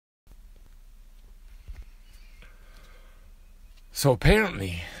So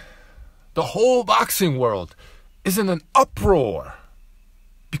apparently, the whole boxing world is in an uproar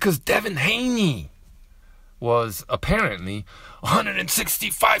because Devin Haney was apparently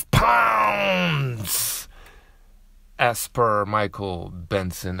 165 pounds, as per Michael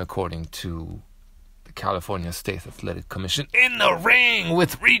Benson, according to the California State Athletic Commission, in the ring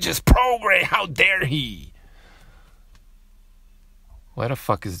with Regis Prograis. How dare he? Why the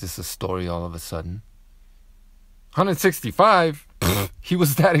fuck is this a story all of a sudden? 165? He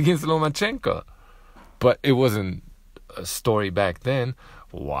was that against Lomachenko. But it wasn't a story back then.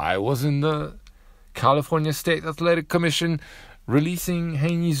 Why wasn't the California State Athletic Commission releasing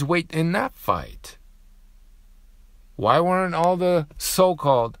Haney's weight in that fight? Why weren't all the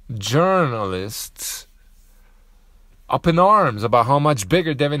so-called journalists up in arms about how much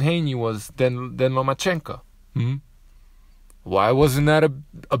bigger Devin Haney was than Lomachenko? Why wasn't that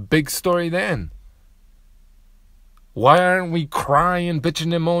a big story then? Why aren't we crying,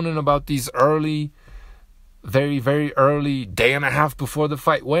 bitching and moaning about these early, very, very early, day and a half before the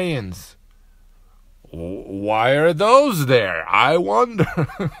fight weigh-ins? Why are those there? I wonder.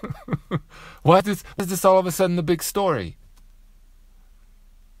 Why is this all of a sudden the big story?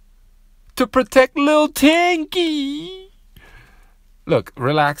 To protect Lil Tanky. Look,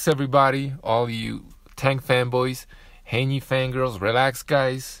 relax everybody, all you Tank fanboys, Haney fangirls, relax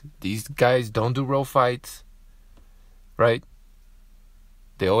guys. These guys don't do real fights. Right?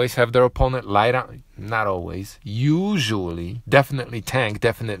 They always have their opponent lie down. Not always. Usually. Definitely Tank.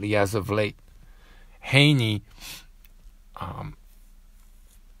 Definitely as of late. Haney,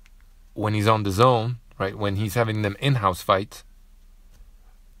 when he's on the zone, right? When he's having them in-house fights.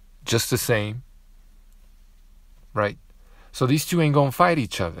 Just the same. Right? So these two ain't gonna fight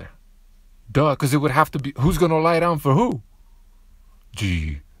each other. Duh. Because it would have to be... Who's gonna lie down for who?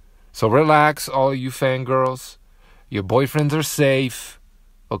 Gee. So relax, all you fangirls. Your boyfriends are safe.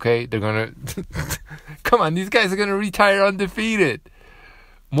 Okay? They're gonna... Come on, these guys are gonna retire undefeated.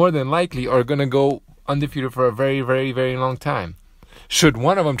 More than likely are gonna go undefeated for a very, very, very long time. Should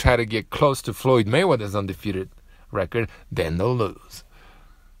one of them try to get close to Floyd Mayweather's undefeated record, then they'll lose.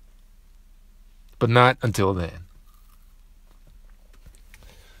 But not until then.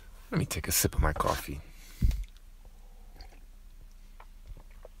 Let me take a sip of my coffee.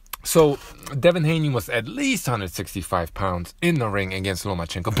 So, Devin Haney was at least 165 pounds in the ring against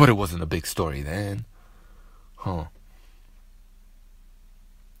Lomachenko, but it wasn't a big story then. Huh.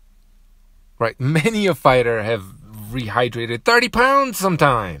 Right, many a fighter have rehydrated 30 pounds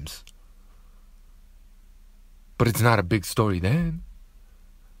sometimes. But it's not a big story then.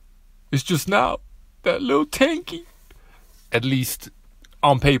 It's just now that little Tanky, at least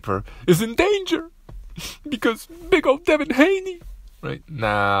on paper, is in danger. Because big old Devin Haney. Right?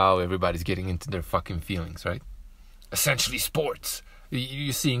 Now everybody's getting into their fucking feelings, right? Essentially sports.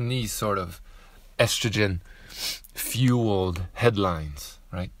 You're seeing these sort of estrogen-fueled headlines,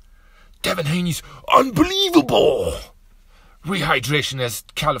 right? Devin Haney's unbelievable rehydration as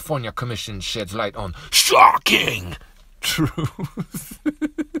California Commission sheds light on shocking truth.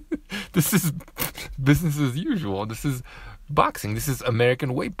 This is business as usual. This is boxing. This is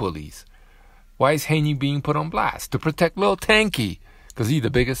American weight bullies. Why is Haney being put on blast? To protect Lil Tanky. Because he's the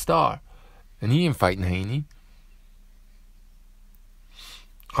biggest star. And he ain't fighting Haney.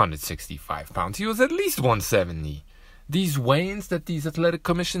 165 pounds. He was at least 170. These weigh-ins that these athletic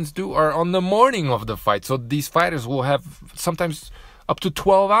commissions do are on the morning of the fight. So these fighters will have sometimes up to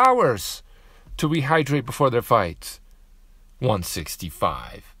 12 hours to rehydrate before their fights.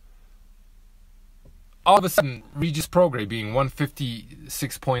 165. All of a sudden, Regis Prograis being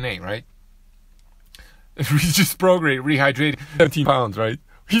 156.8, right? Regis Prograis rehydrated 17 pounds, right?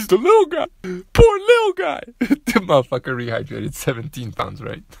 He's the little guy. Poor little guy. The motherfucker rehydrated 17 pounds,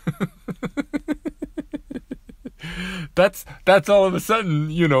 right? That's all of a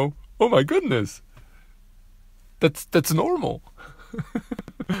sudden, you know, oh my goodness. That's normal.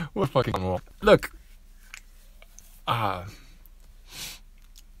 What fucking normal. Look.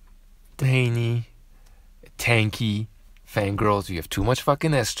 Haney, Tanky, fangirls, you have too much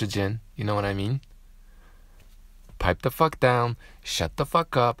fucking estrogen. You know what I mean? Pipe the fuck down. Shut the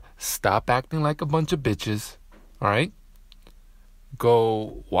fuck up. Stop acting like a bunch of bitches. Alright?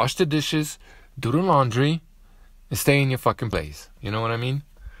 Go wash the dishes. Do the laundry. And stay in your fucking place. You know what I mean?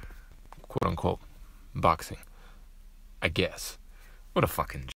 Quote unquote. Boxing. I guess. What a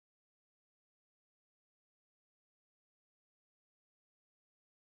fucking